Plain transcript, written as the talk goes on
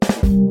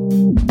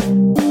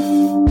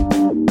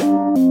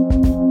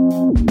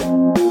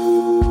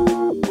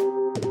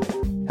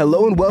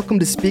Hello and welcome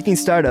to Speaking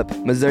Startup,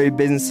 Missouri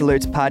Business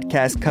Alert's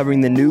podcast covering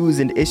the news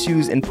and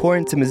issues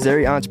important to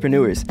Missouri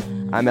entrepreneurs.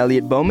 I'm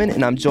Elliot Bowman,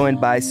 and I'm joined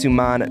by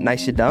Suman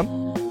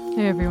Naishadam.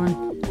 Hey,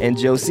 everyone. And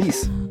Joe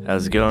Cease.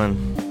 How's it going?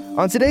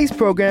 On today's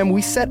program,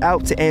 we set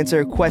out to answer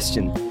a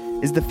question.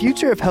 Is the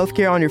future of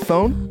healthcare on your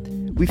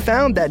phone? We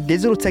found that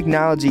digital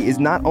technology is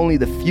not only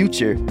the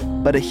future,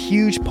 but a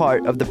huge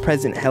part of the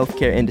present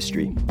healthcare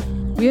industry.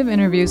 We have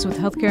interviews with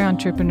healthcare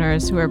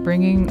entrepreneurs who are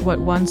bringing what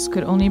once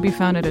could only be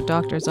found at a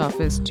doctor's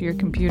office to your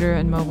computer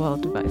and mobile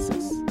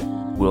devices.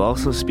 We'll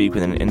also speak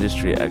with an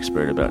industry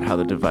expert about how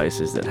the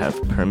devices that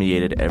have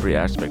permeated every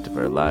aspect of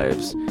our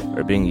lives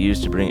are being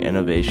used to bring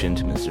innovation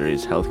to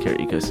Missouri's healthcare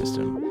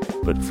ecosystem.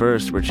 But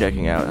first, we're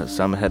checking out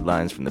some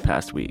headlines from the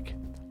past week.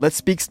 Let's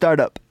speak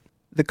startup.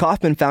 The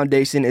Kauffman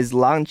Foundation is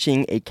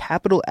launching a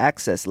Capital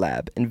Access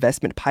Lab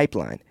investment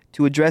pipeline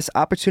to address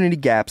opportunity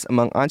gaps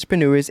among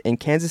entrepreneurs in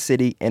Kansas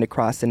City and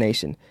across the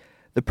nation.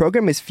 The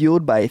program is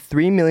fueled by a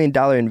 $3 million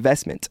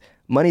investment,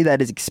 money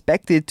that is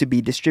expected to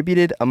be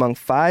distributed among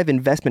 5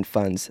 investment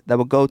funds that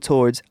will go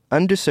towards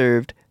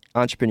underserved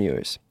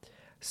entrepreneurs.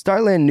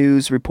 Startland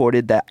News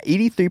reported that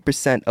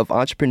 83% of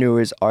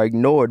entrepreneurs are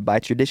ignored by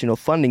traditional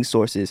funding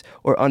sources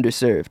or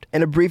underserved.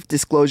 And a brief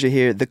disclosure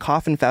here, the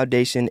Kauffman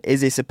Foundation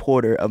is a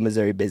supporter of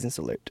Missouri Business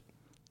Alert.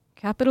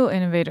 Capital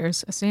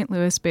Innovators, a St.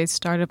 Louis-based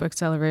startup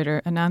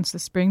accelerator, announced the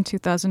spring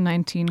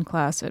 2019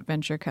 class at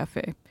Venture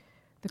Cafe.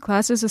 The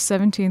class is the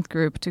 17th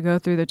group to go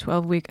through the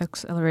 12-week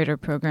accelerator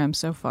program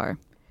so far.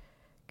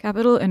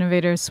 Capital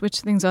Innovators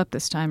switched things up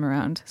this time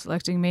around,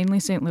 selecting mainly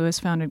St.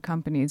 Louis-founded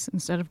companies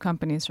instead of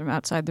companies from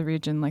outside the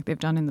region like they've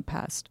done in the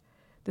past.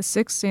 The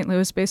 6 St.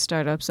 Louis-based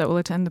startups that will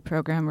attend the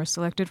program were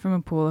selected from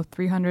a pool of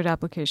 300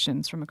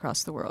 applications from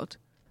across the world.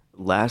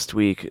 Last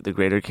week, the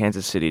Greater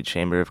Kansas City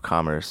Chamber of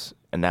Commerce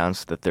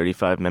announced the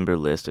 35-member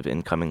list of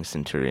incoming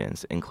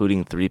Centurions,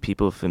 including 3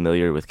 people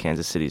familiar with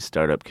Kansas City's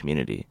startup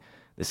community.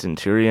 The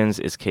Centurions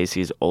is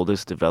KC's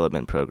oldest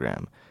development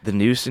program. The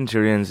new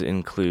Centurions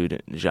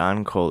include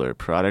John Kohler,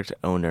 product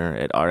owner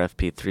at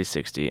RFP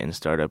 360 and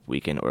Startup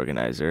Weekend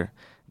organizer,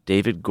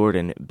 David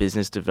Gordon,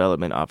 business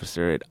development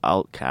officer at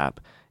AltCap,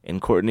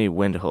 and Courtney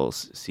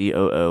Windhulse,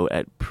 COO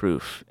at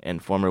Proof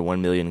and former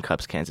 1 Million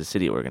Cups Kansas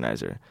City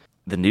organizer.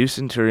 The new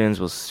Centurions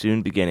will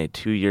soon begin a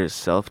 2-year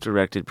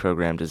self-directed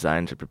program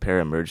designed to prepare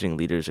emerging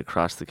leaders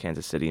across the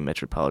Kansas City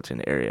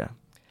metropolitan area.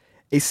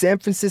 A San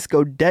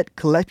Francisco debt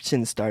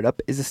collection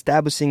startup is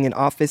establishing an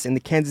office in the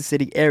Kansas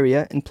City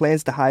area and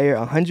plans to hire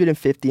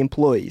 150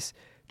 employees.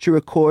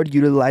 TrueAccord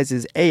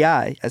utilizes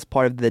AI as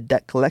part of the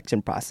debt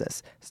collection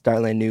process,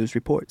 Startland News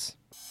reports.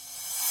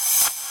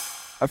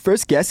 Our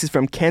first guest is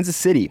from Kansas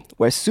City,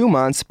 where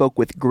Suman spoke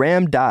with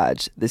Graham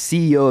Dodge, the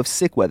CEO of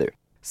SickWeather.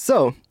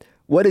 So,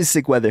 what is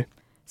SickWeather?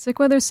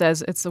 SickWeather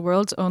says it's the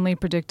world's only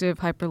predictive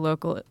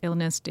hyperlocal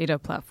illness data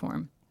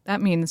platform.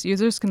 That means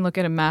users can look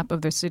at a map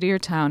of their city or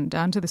town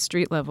down to the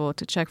street level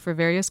to check for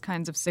various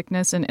kinds of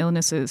sickness and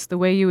illnesses the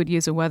way you would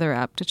use a weather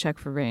app to check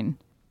for rain.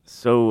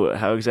 So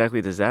how exactly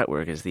does that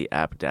work? Is the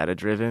app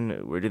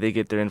data-driven? Where do they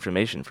get their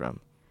information from?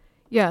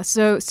 Yeah,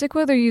 so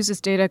SickWeather uses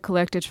data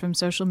collected from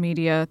social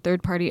media,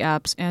 third-party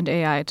apps, and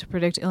AI to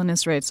predict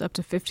illness rates up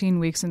to 15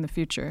 weeks in the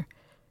future.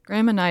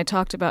 Graham and I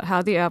talked about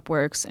how the app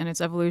works and its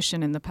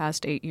evolution in the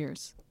past 8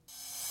 years.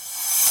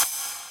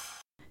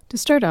 To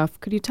start off,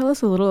 could you tell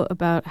us a little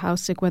about how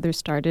SickWeather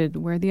started,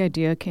 where the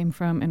idea came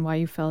from, and why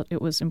you felt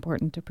it was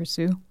important to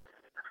pursue?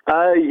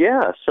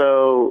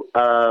 So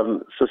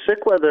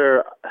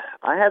SickWeather,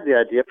 I had the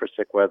idea for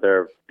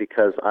SickWeather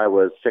because I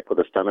was sick with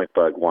a stomach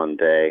bug one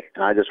day,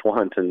 and I just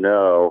wanted to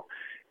know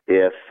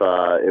if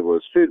it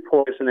was food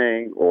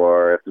poisoning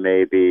or if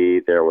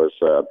maybe there was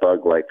a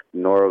bug like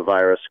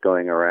norovirus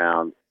going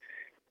around.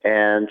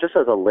 And just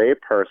as a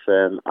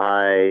layperson,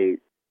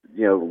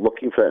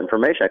 looking for that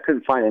information, I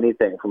couldn't find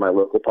anything from my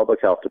local public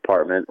health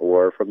department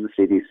or from the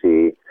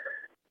CDC.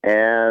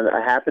 And I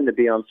happened to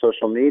be on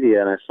social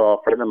media, and I saw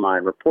a friend of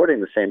mine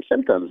reporting the same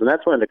symptoms. And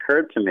that's when it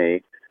occurred to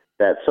me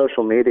that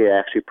social media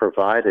actually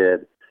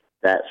provided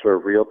that sort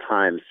of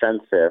real-time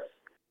census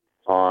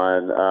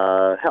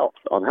on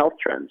health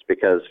trends,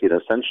 because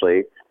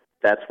essentially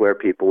that's where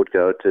people would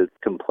go to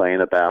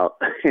complain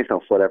about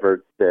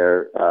whatever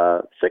their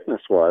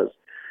sickness was.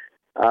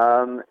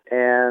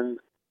 And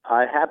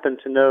I happen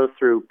to know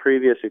through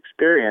previous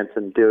experience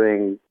in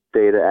doing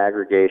data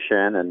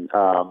aggregation, and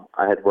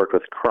I had worked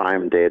with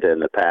crime data in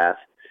the past,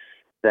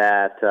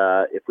 that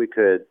if we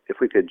could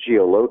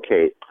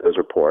geolocate those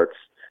reports,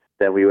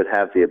 then we would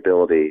have the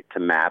ability to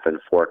map and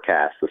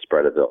forecast the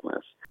spread of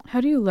illness.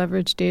 How do you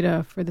leverage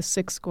data for the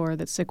SICK score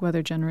that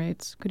SickWeather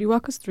generates? Could you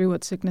walk us through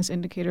what sickness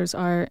indicators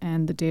are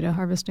and the data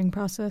harvesting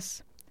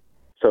process?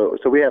 So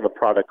we have a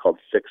product called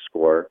SICK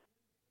score,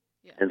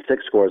 and SICK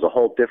score is a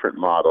whole different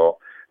model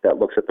that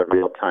looks at the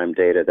real-time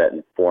data that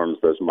informs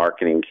those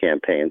marketing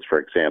campaigns, for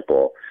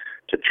example,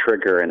 to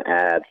trigger an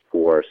ad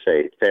for,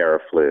 say,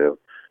 Theraflu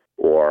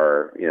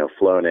or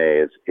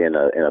Flonase in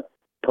a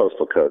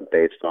postal code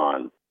based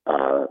on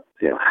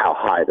how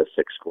high the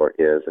SICK score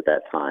is at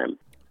that time.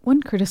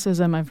 One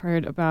criticism I've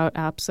heard about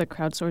apps that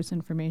crowdsource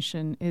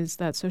information is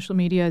that social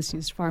media is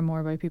used far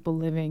more by people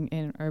living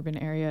in urban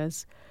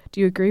areas. Do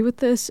you agree with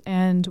this?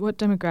 And what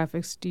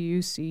demographics do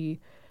you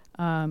see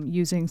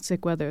using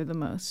sick weather the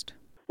most?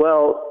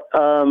 Well,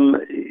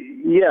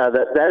 yeah,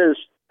 that is.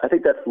 I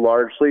think that's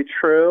largely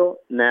true.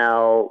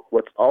 Now,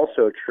 what's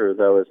also true,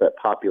 though, is that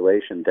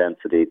population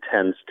density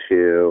tends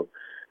to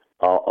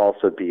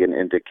also be an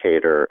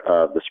indicator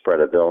of the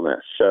spread of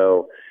illness.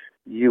 So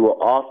you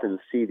will often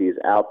see these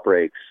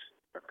outbreaks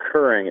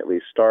occurring, at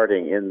least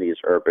starting in these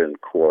urban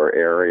core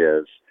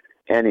areas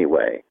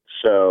anyway.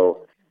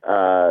 So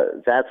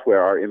that's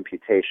where our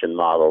imputation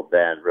model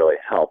then really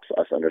helps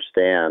us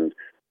understand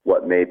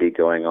what may be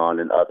going on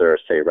in other,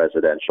 say,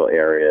 residential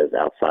areas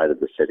outside of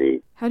the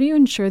city. How do you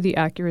ensure the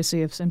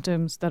accuracy of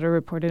symptoms that are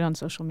reported on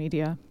social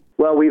media?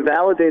 Well, we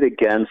validate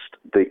against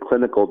the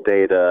clinical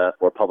data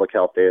or public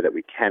health data that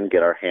we can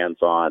get our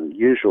hands on,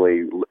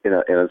 usually in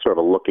a sort of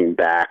a looking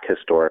back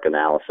historic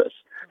analysis.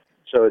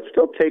 So it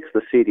still takes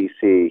the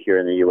CDC here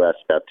in the U.S.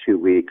 about 2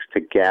 weeks to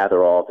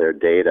gather all their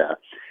data.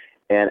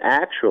 And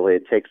actually,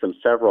 it takes them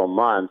several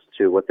months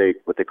to what they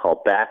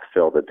call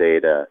backfill the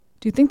data.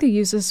 Do you think the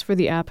uses for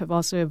the app have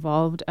also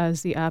evolved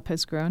as the app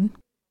has grown?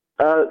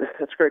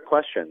 That's a great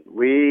question.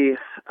 We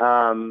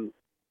are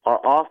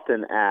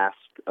often asked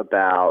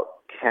about,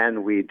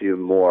 can we do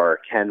more?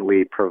 Can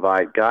we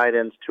provide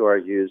guidance to our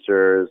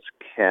users?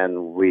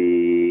 Can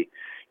we,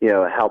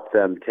 help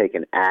them take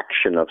an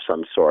action of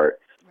some sort?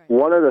 Right.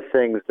 One of the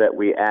things that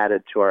we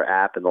added to our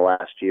app in the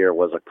last year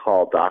was a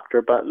call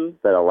doctor button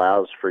that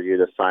allows for you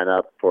to sign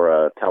up for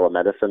a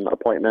telemedicine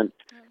appointment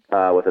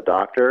with a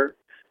doctor.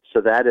 So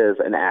that is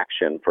an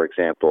action, for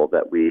example,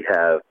 that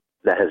has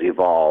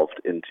evolved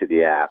into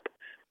the app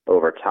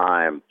over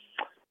time.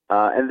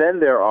 And then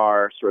there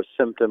are sort of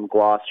symptom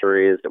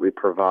glossaries that we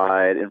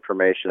provide,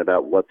 information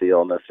about what the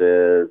illness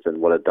is and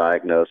what a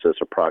diagnosis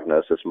or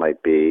prognosis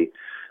might be,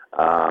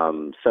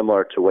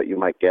 similar to what you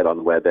might get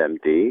on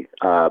WebMD,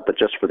 but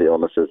just for the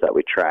illnesses that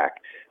we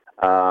track.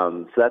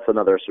 So that's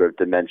another sort of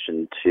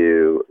dimension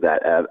to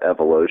that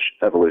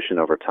evolution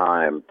over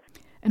time.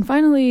 And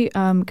finally,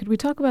 could we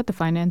talk about the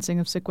financing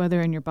of sick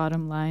weather and your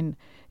bottom line?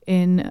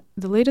 In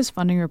the latest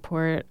funding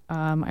report,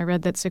 I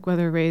read that sick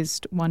weather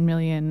raised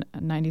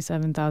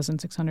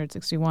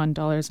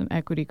 $1,097,661 in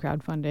equity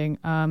crowdfunding.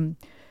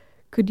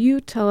 Could you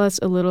tell us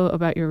a little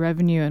about your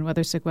revenue and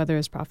whether sick weather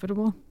is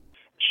profitable?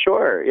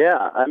 Sure,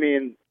 yeah. I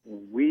mean,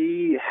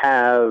 we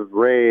have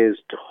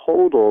raised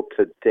total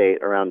to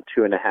date around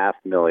 $2.5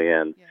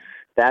 million.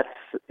 Yeah. That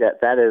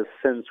is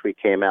since we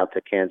came out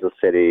to Kansas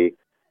City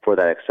for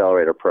that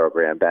accelerator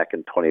program back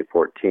in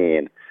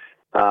 2014.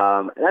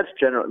 And that's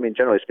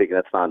generally speaking,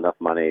 that's not enough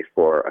money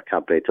for a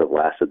company to have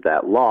lasted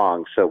that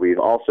long. So we've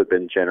also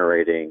been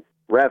generating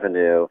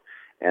revenue,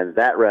 and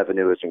that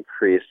revenue has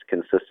increased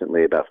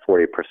consistently about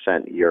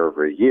 40% year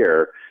over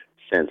year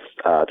since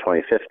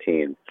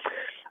 2015.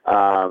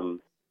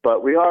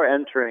 But we are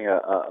entering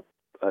an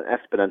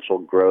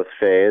exponential growth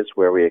phase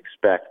where we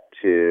expect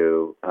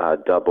to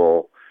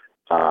double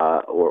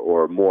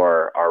or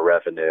more our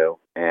revenue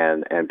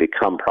and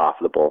become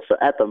profitable. So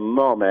at the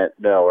moment,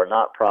 no, we're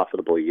not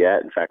profitable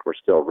yet. In fact, we're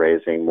still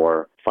raising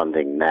more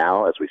funding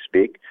now as we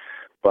speak.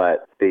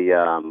 But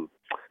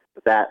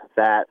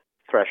that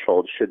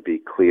threshold should be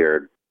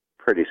cleared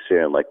pretty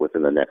soon, like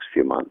within the next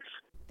few months.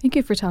 Thank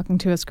you for talking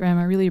to us, Graham.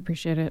 I really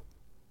appreciate it.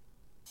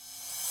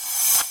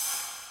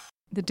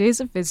 The days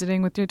of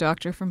visiting with your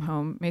doctor from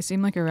home may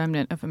seem like a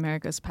remnant of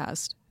America's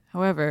past.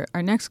 However,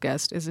 our next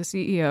guest is the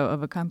CEO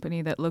of a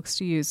company that looks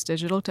to use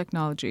digital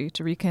technology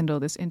to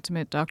rekindle this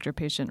intimate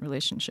doctor-patient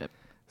relationship.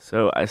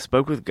 So I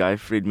spoke with Guy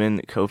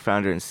Friedman,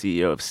 co-founder and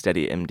CEO of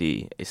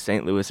SteadyMD, a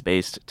St.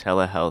 Louis-based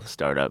telehealth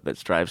startup that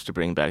strives to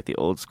bring back the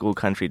old-school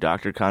country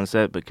doctor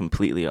concept, but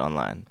completely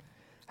online.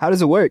 How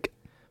does it work?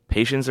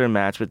 Patients are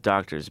matched with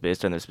doctors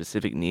based on their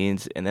specific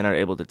needs and then are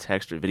able to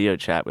text or video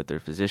chat with their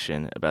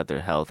physician about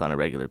their health on a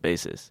regular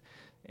basis.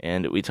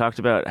 And we talked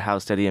about how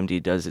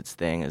SteadyMD does its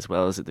thing, as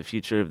well as the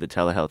future of the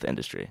telehealth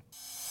industry.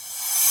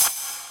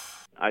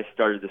 I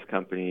started this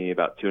company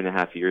about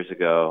 2.5 years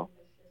ago.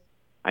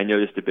 I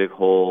noticed a big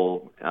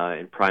hole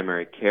in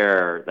primary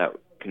care that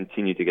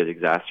continued to get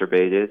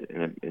exacerbated,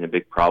 and a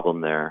big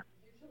problem there,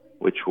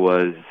 which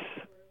was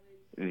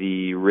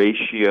the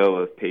ratio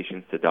of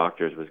patients to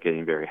doctors was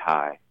getting very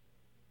high.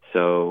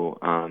 So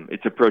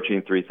it's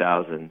approaching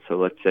 3,000. So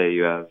let's say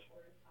you have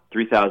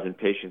 3,000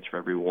 patients for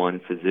every one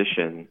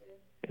physician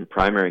in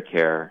primary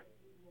care.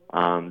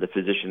 The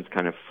physician's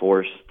kind of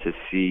forced to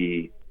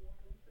see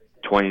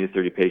 20 to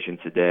 30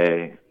 patients a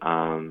day,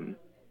 and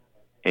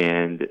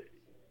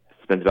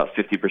spends about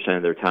 50%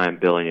 of their time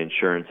billing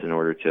insurance in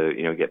order to,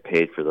 get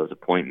paid for those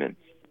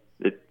appointments.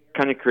 It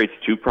kind of creates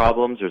two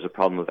problems. There's a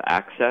problem of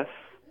access,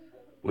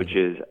 which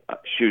is,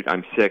 shoot,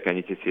 I'm sick, I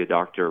need to see a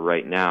doctor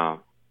right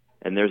now.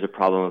 And there's a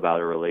problem about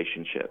a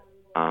relationship,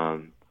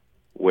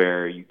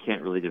 where you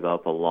can't really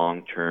develop a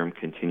long-term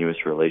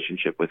continuous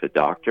relationship with a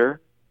doctor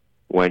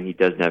when he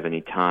doesn't have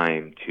any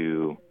time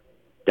to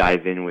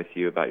dive in with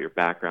you about your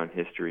background,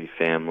 history,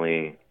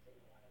 family,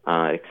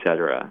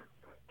 etc.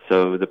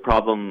 So the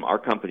problem our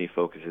company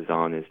focuses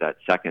on is that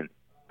second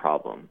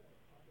problem,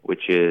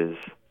 which is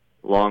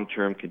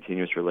long-term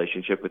continuous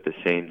relationship with the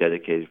same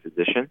dedicated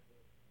physician,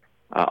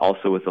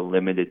 also with a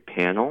limited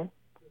panel.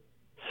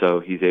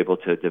 So he's able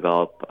to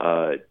develop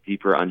a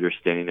deeper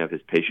understanding of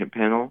his patient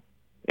panel,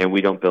 and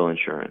we don't bill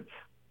insurance.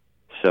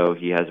 So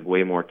he has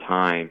way more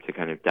time to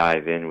kind of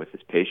dive in with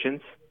his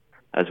patients,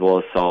 as well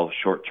as solve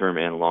short-term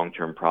and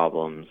long-term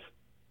problems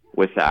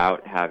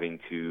without having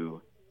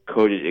to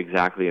code it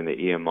exactly in the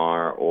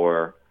EMR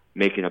or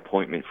make an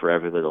appointment for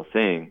every little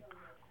thing.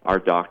 Our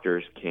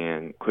doctors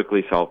can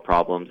quickly solve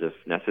problems if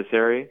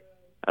necessary,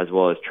 as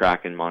well as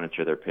track and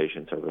monitor their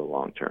patients over the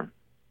long term.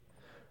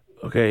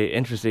 Okay,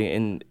 interesting.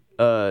 And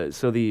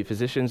so the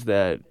physicians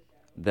that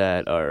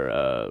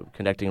are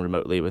connecting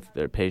remotely with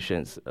their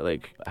patients,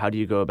 like, how do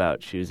you go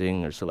about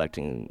choosing or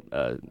selecting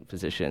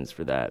physicians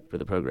for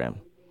the program?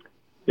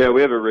 Yeah,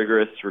 we have a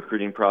rigorous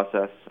recruiting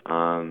process.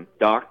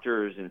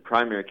 Doctors in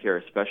primary care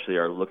especially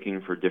are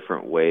looking for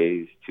different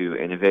ways to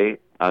innovate.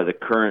 The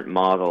current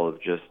model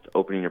of just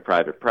opening a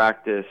private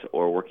practice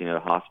or working at a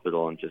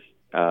hospital and just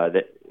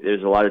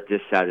there's a lot of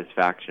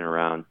dissatisfaction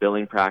around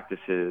billing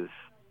practices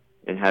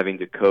and having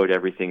to code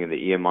everything in the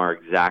EMR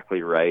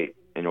exactly right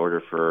in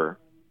order for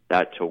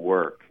that to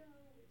work.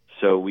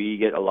 So we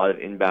get a lot of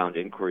inbound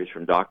inquiries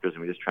from doctors,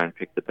 and we just try and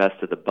pick the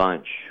best of the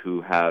bunch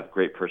who have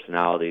great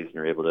personalities and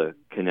are able to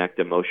connect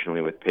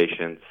emotionally with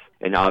patients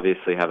and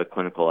obviously have a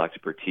clinical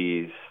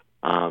expertise.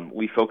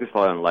 We focus a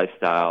lot on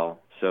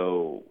lifestyle,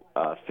 so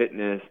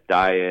fitness,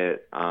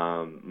 diet,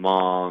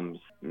 moms,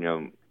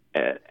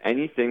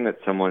 anything that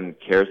someone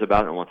cares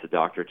about and wants a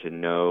doctor to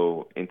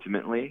know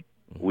intimately.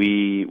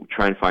 We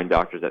try and find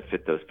doctors that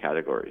fit those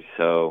categories.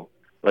 So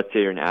let's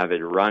say you're an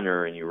avid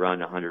runner and you run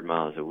 100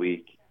 miles a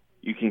week.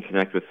 You can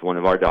connect with one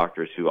of our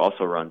doctors who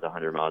also runs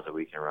 100 miles a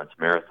week and runs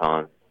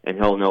marathons, and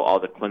he'll know all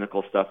the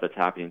clinical stuff that's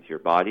happening to your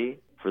body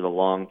for the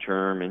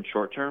long-term and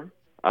short-term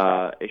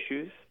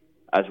issues,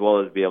 as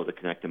well as be able to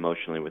connect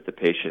emotionally with the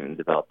patient and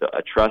develop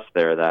a trust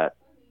there that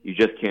you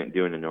just can't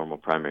do in a normal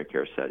primary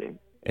care setting.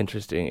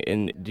 Interesting.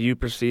 And do you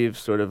perceive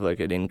sort of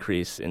like an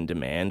increase in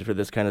demand for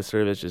this kind of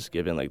service, just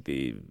given like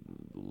the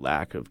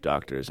lack of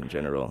doctors in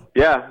general?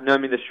 Yeah, no, I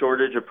mean, the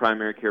shortage of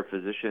primary care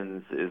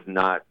physicians is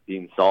not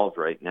being solved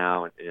right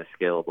now in a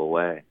scalable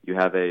way. You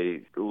have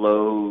a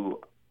low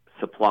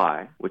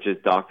supply, which is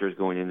doctors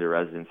going into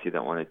residency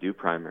that want to do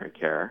primary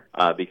care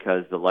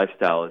because the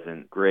lifestyle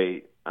isn't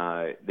great.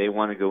 They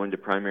want to go into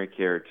primary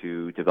care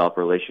to develop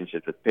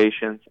relationships with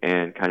patients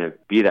and kind of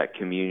be that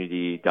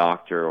community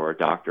doctor or a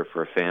doctor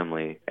for a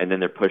family. And then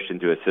they're pushed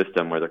into a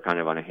system where they're kind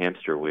of on a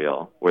hamster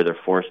wheel, where they're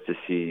forced to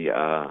see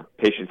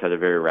patients at a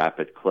very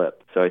rapid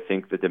clip. So I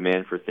think the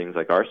demand for things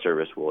like our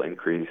service will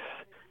increase.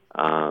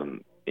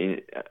 On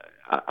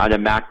a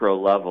macro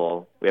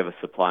level, we have a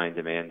supply and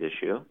demand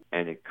issue,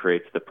 and it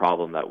creates the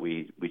problem that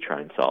we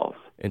try and solve.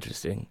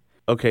 Interesting.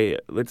 Okay,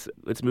 let's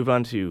move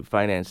on to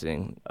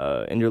financing.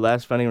 In your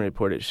last funding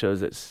report, it shows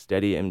that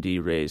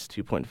SteadyMD raised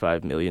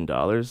 $2.5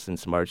 million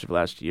since March of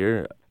last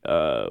year.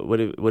 What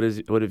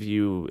have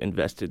you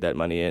invested that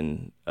money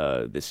in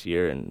this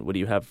year, and what do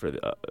you have for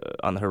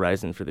on the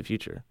horizon for the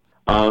future?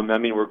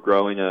 We're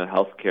growing a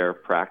healthcare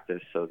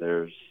practice, so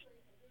there's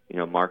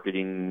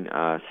marketing,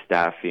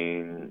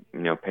 staffing,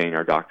 paying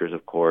our doctors,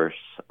 of course,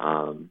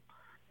 and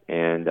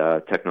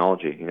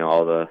technology.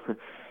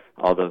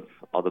 All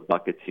the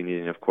buckets you need,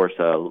 and of course,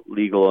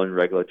 legal and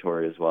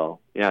regulatory as well.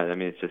 Yeah,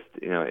 it's just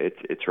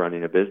it's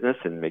running a business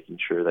and making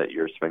sure that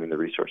you're spending the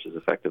resources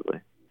effectively.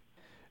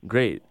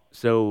 Great.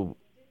 So,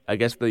 I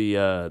guess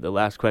the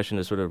last question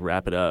to sort of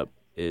wrap it up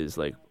is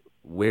like,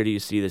 where do you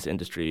see this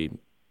industry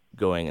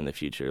going in the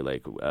future?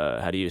 Like,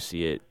 how do you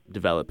see it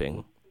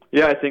developing?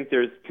 Yeah, I think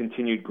there's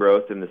continued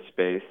growth in the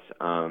space.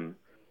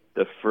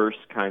 The first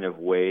kind of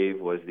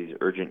wave was these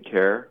urgent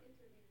care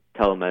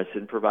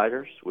telemedicine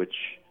providers, which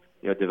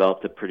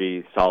developed a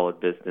pretty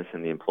solid business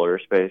in the employer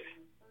space,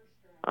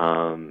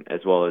 as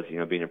well as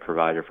being a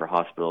provider for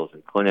hospitals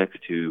and clinics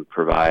to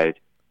provide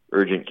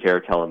urgent care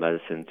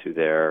telemedicine to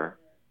their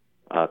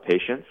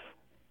patients.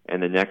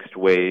 And the next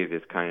wave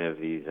is kind of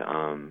these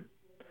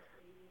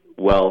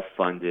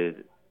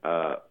well-funded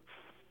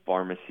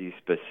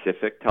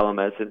pharmacy-specific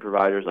telemedicine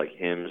providers like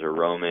Hims or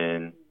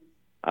Roman,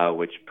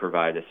 which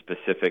provide a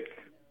specific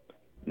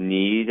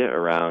need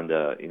around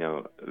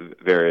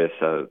various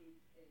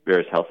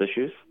health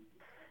issues.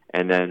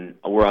 And then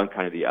we're on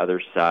kind of the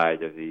other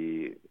side of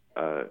the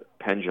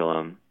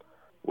pendulum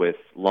with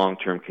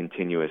long-term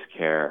continuous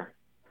care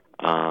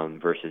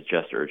versus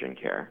just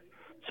urgent care.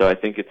 So I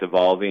think it's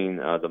evolving.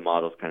 The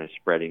model's kind of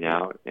spreading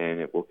out,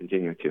 and it will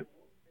continue to.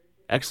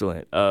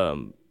 Excellent.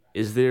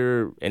 Is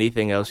there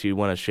anything else you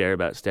want to share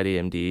about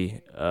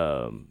SteadyMD?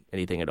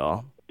 Anything at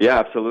all? Yeah,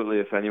 absolutely.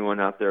 If anyone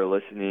out there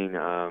listening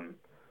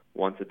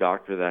wants a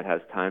doctor that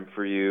has time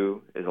for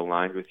you, is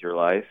aligned with your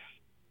life,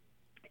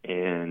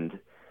 and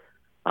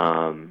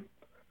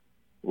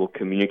will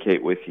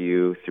communicate with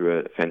you through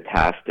a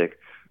fantastic,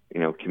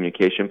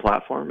 communication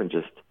platform and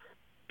just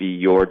be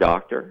your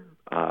doctor,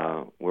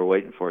 we're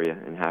waiting for you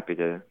and happy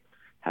to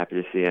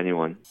see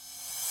anyone.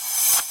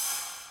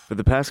 For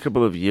the past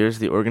couple of years,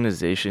 the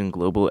organization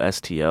Global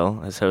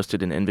STL has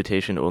hosted an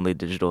invitation-only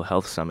digital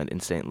health summit in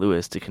St.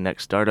 Louis to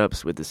connect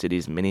startups with the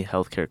city's many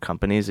healthcare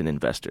companies and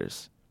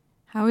investors.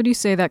 How would you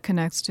say that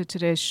connects to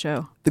today's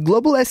show? The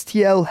Global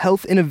STL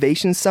Health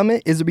Innovation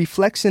Summit is a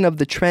reflection of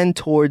the trend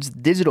towards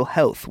digital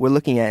health we're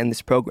looking at in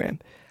this program.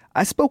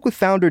 I spoke with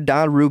founder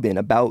Don Rubin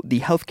about the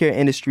healthcare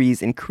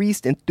industry's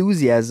increased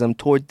enthusiasm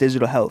towards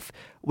digital health,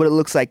 what it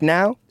looks like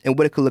now, and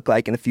what it could look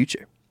like in the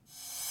future.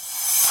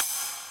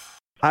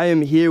 I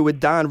am here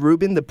with Don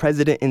Rubin, the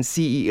president and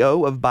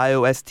CEO of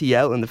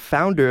BioSTL and the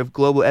founder of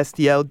Global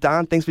STL.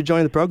 Don, thanks for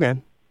joining the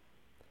program.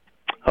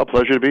 A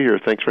pleasure to be here.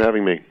 Thanks for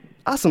having me.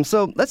 Awesome.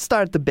 So let's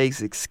start at the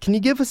basics. Can you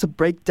give us a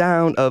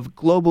breakdown of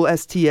Global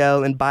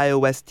STL and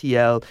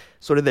BioSTL,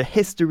 sort of their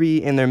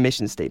history and their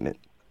mission statement?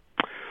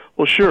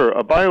 Well, sure.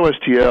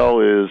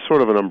 BioSTL is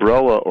sort of an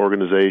umbrella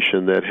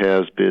organization that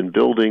has been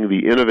building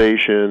the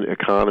innovation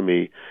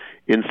economy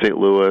in St.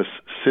 Louis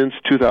since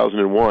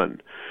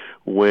 2001.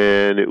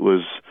 When it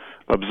was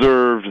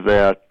observed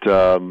that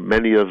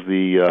many of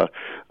the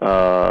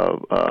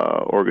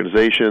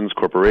organizations,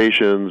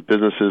 corporations,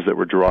 businesses that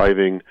were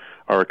driving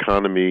our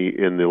economy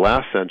in the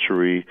last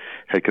century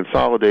had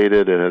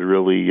consolidated and had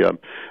really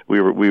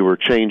we were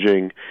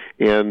changing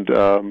and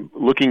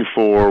looking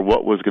for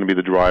what was going to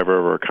be the driver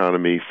of our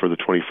economy for the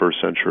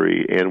 21st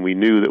century. And we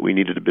knew that we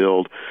needed to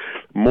build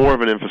more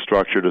of an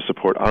infrastructure to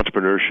support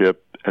entrepreneurship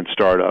and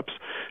startups,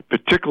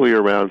 particularly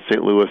around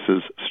St.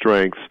 Louis's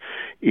strengths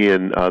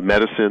in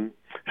medicine,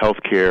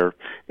 healthcare,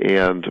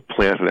 and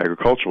plant and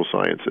agricultural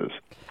sciences.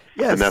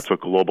 Yes. And that's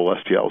what Global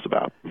STL is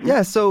about.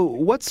 Yeah, so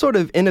what sort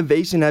of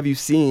innovation have you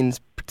seen,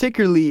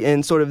 particularly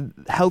in sort of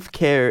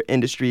healthcare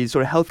industries,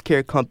 sort of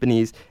healthcare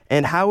companies,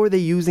 and how are they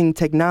using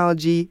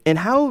technology, and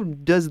how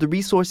does the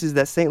resources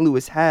that St.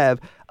 Louis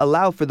have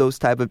allow for those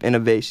type of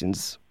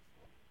innovations?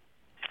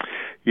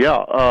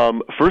 Yeah,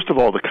 first of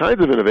all, the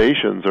kinds of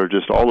innovations are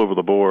just all over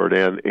the board,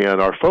 and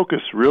our focus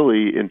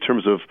really in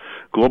terms of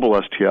Global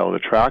STL and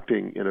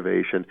attracting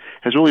innovation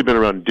has really been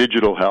around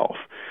digital health.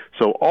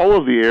 So all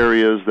of the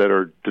areas that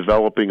are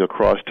developing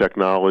across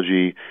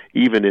technology,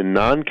 even in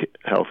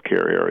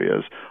non-healthcare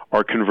areas,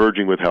 are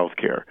converging with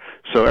healthcare.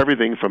 So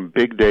everything from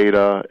big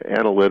data,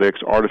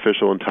 analytics,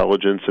 artificial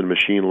intelligence and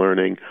machine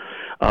learning,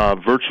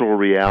 virtual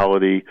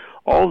reality,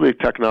 all the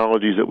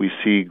technologies that we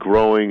see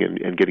growing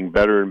and getting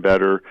better and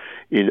better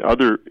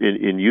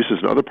in uses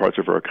in other parts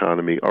of our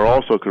economy are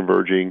also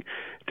converging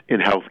in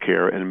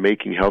healthcare and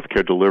making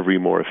healthcare delivery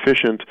more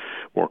efficient,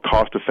 more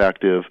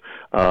cost-effective,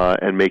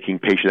 and making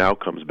patient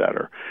outcomes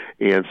better.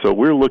 And so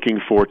we're looking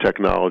for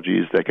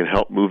technologies that can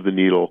help move the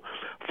needle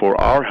for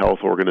our health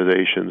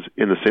organizations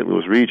in the St.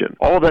 Louis region.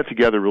 All of that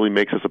together really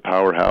makes us a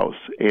powerhouse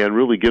and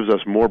really gives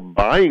us more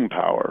buying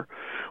power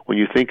when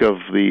you think of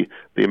the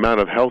amount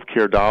of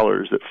healthcare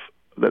dollars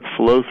that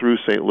flow through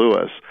St.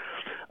 Louis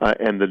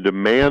and the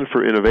demand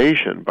for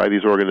innovation by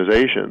these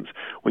organizations.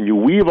 When you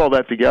weave all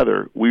that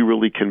together, we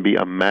really can be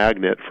a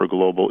magnet for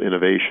global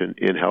innovation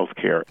in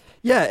healthcare.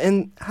 Yeah,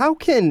 and how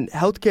can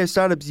healthcare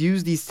startups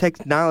use these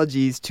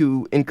technologies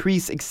to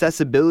increase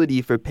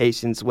accessibility for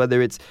patients,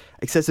 whether it's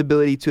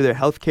accessibility to their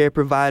healthcare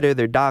provider,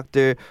 their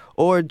doctor,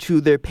 or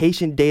to their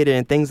patient data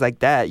and things like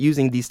that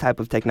using these type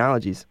of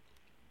technologies?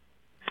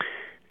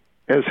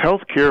 As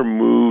healthcare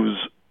moves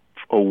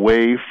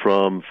away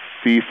from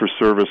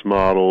fee-for-service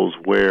models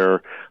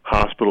where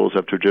hospitals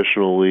have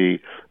traditionally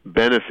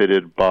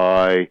benefited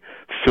by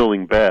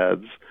filling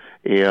beds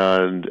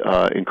and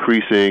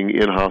increasing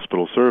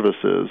in-hospital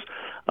services,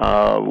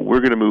 we're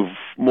going to move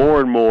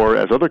more and more,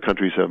 as other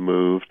countries have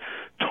moved,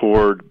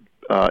 toward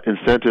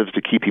incentives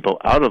to keep people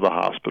out of the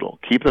hospital,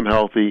 keep them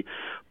healthy,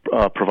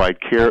 provide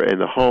care in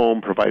the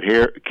home, provide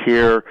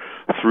care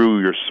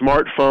through your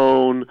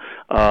smartphone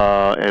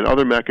and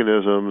other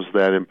mechanisms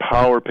that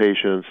empower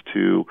patients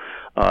to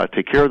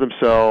take care of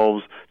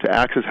themselves, to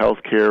access health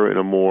care in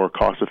a more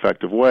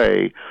cost-effective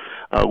way.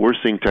 We're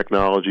seeing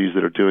technologies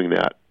that are doing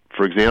that.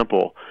 For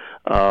example,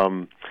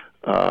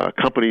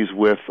 companies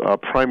with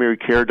primary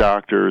care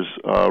doctors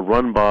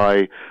run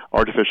by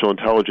artificial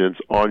intelligence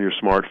on your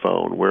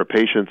smartphone, where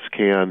patients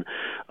can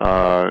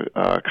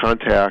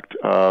contact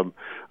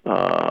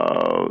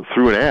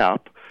through an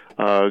app,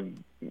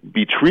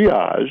 be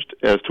triaged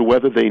as to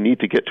whether they need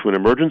to get to an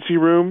emergency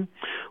room,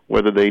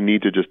 whether they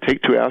need to just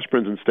take 2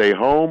 aspirins and stay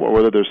home, or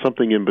whether there's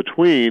something in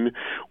between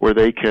where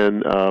they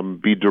can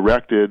be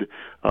directed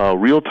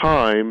real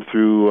time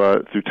through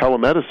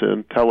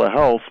telemedicine,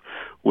 telehealth,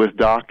 with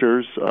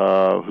doctors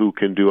who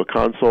can do a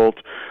consult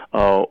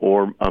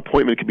or an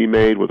appointment can be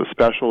made with a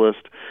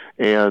specialist,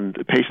 and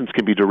patients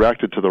can be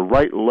directed to the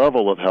right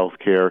level of health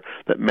care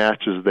that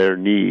matches their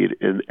need.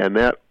 And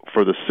that,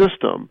 for the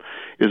system,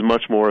 is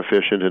much more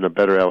efficient and a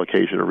better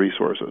allocation of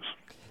resources.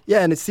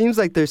 Yeah, and it seems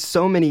like there's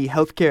so many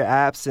healthcare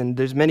apps and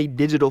there's many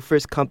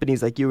digital-first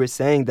companies, like you were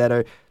saying, that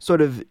are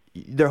sort of,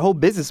 their whole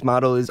business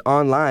model is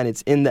online.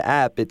 It's in the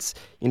app. It's,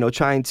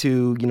 trying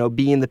to,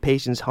 be in the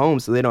patient's home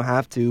so they don't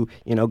have to,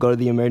 go to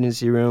the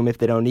emergency room if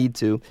they don't need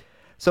to.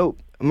 So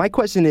my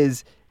question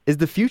is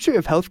the future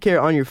of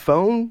healthcare on your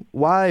phone?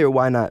 Why or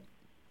why not?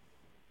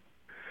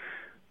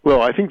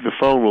 Well, I think the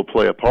phone will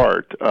play a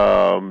part.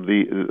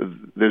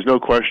 There's no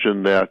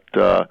question that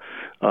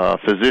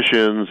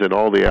physicians and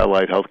all the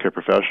allied healthcare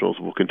professionals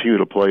will continue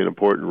to play an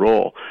important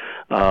role.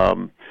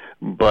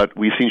 But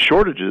we've seen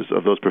shortages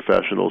of those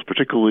professionals,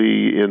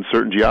 particularly in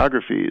certain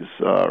geographies,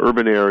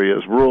 urban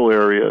areas, rural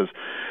areas,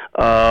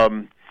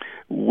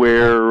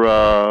 where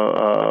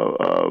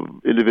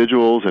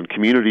individuals and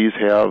communities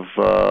have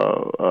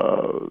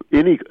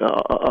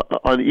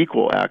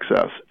unequal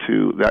access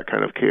to that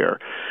kind of care.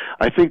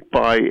 I think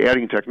by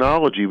adding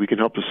technology, we can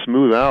help to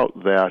smooth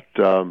out that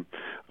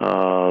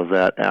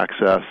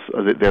access,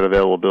 that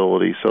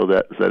availability, so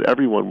that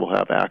everyone will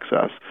have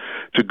access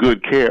to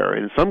good care.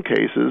 In some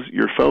cases,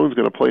 your phone's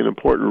going to play an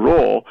important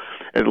role,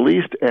 at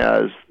least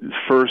as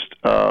first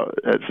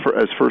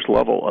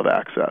level of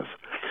access.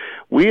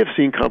 We have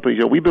seen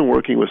companies, we've been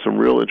working with some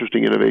real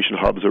interesting innovation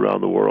hubs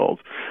around the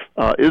world.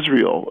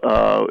 Israel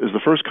is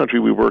the first country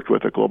we worked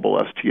with at Global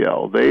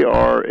STL. They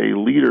are a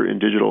leader in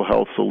digital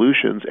health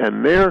solutions,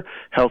 and their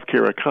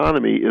healthcare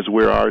economy is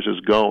where ours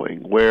is going,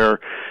 where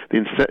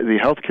the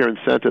healthcare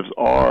incentives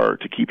are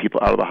to keep people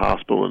out of the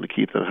hospital and to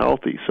keep them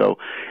healthy.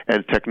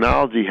 And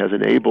technology has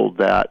enabled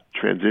that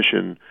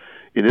transition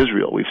in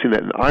Israel. We've seen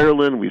that in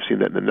Ireland, we've seen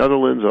that in the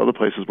Netherlands, other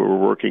places where we're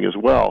working as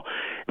well.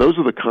 Those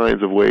are the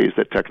kinds of ways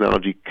that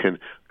technology can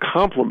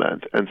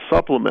complement and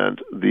supplement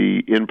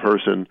the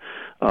in-person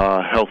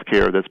health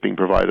care that's being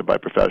provided by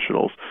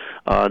professionals,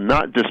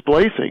 not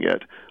displacing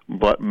it,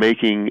 but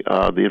making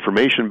the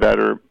information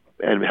better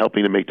and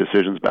helping to make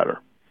decisions better.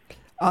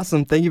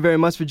 Awesome. Thank you very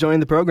much for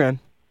joining the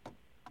program.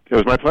 It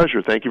was my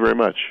pleasure. Thank you very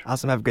much.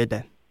 Awesome. Have a great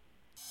day.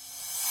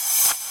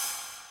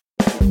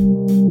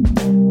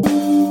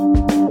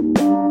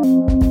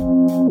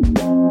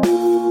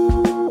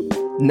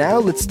 Now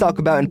let's talk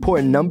about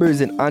important numbers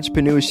and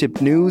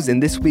entrepreneurship news in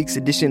this week's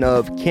edition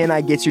of Can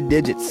I Get Your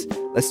Digits?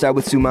 Let's start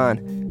with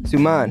Suman.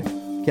 Suman,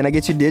 can I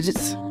get your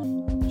digits?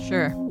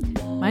 Sure.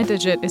 My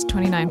digit is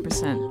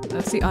 29%.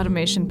 That's the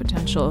automation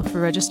potential for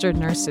registered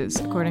nurses,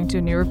 according to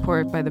a new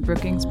report by the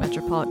Brookings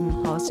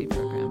Metropolitan Policy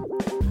Program.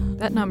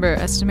 That number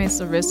estimates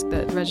the risk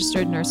that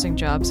registered nursing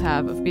jobs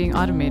have of being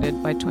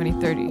automated by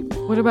 2030.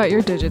 What about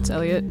your digits,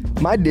 Elliot?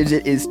 My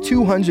digit is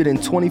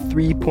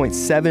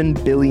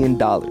 $223.7 billion.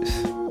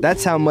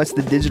 That's how much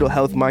the digital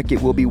health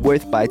market will be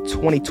worth by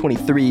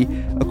 2023,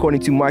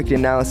 according to market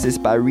analysis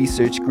by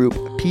research group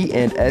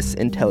P&S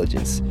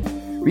Intelligence.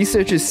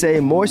 Researchers say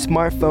more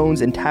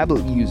smartphones and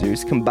tablet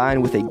users,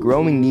 combined with a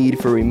growing need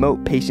for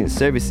remote patient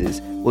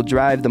services, will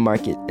drive the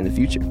market in the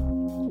future.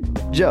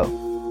 Joe,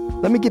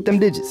 let me get them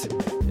digits.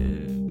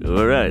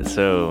 All right,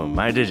 so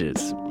my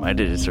digits are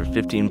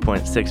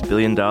 $15.6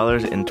 billion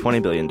and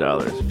 $20 billion.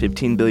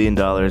 $15 billion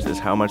is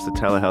how much the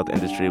telehealth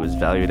industry was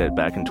valued at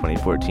back in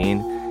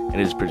 2014, and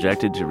is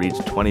projected to reach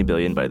 $20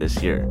 billion by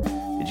this year.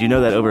 Did you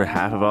know that over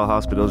half of all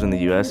hospitals in the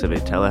U.S. have a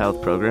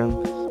telehealth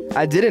program?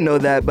 I didn't know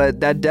that, but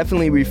that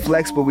definitely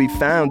reflects what we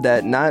found,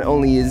 that not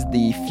only is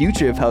the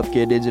future of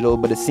healthcare digital,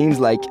 but it seems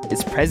like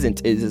its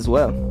present is as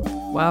well.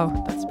 Wow,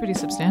 that's pretty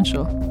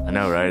substantial. I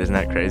know, right? Isn't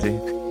that crazy?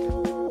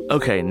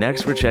 Okay,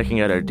 next we're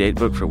checking out our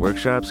datebook for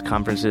workshops,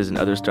 conferences, and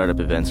other startup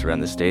events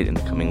around the state in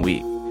the coming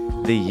week.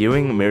 The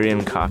Ewing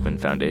Miriam Kaufman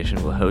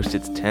Foundation will host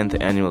its 10th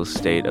annual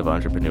State of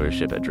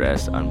Entrepreneurship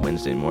address on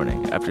Wednesday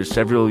morning. After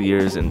several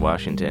years in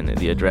Washington,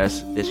 the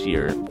address this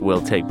year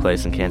will take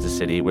place in Kansas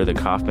City, where the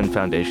Kaufman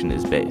Foundation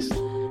is based.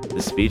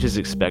 The speech is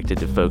expected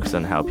to focus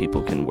on how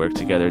people can work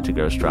together to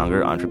grow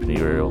stronger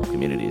entrepreneurial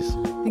communities.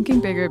 Thinking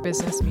Bigger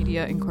Business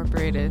Media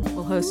Incorporated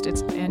will host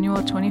its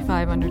annual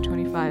 25 Under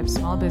 25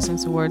 Small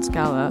Business Awards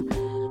Gala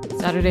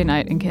Saturday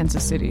night in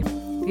Kansas City.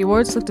 The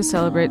awards look to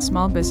celebrate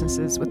small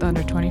businesses with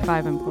under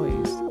 25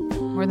 employees.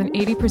 More than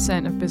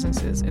 80% of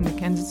businesses in the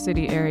Kansas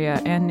City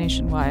area and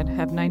nationwide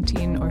have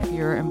 19 or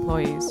fewer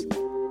employees.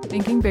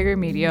 Thinking Bigger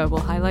Media will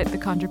highlight the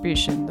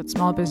contribution that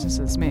small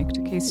businesses make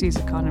to KC's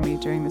economy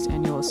during this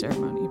annual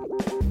ceremony.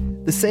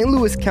 The St.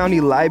 Louis County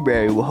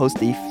Library will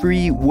host a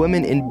free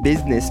Women in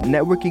Business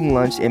networking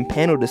lunch and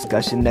panel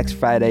discussion next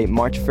Friday,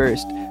 March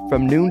 1st,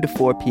 from noon to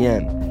 4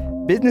 p.m.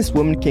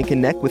 Businesswomen can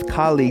connect with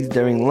colleagues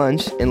during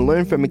lunch and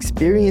learn from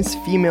experienced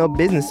female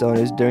business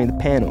owners during the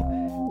panel.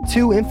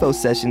 2 info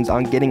sessions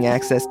on getting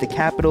access to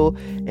capital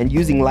and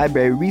using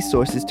library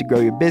resources to grow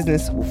your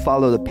business will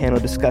follow the panel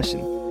discussion.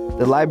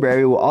 The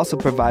library will also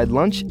provide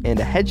lunch and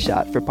a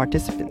headshot for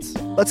participants.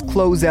 Let's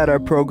close out our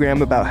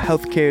program about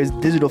healthcare's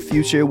digital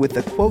future with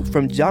a quote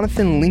from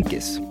Jonathan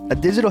Linkus, a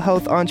digital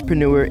health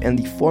entrepreneur and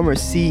the former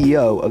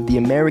CEO of the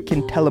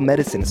American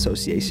Telemedicine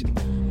Association.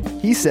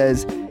 He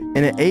says,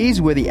 "In an age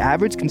where the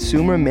average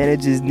consumer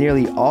manages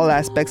nearly all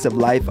aspects of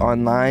life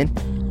online,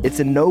 It's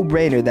a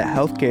no-brainer that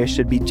healthcare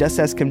should be just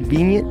as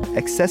convenient,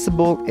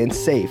 accessible, and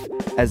safe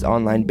as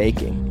online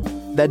banking.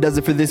 That does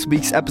it for this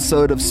week's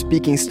episode of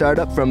Speaking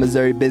Startup from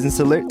Missouri Business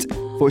Alert.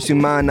 For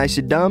Suman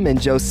Naishadam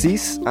and Joe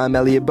Cease, I'm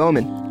Elliot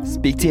Bowman.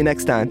 Speak to you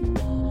next time.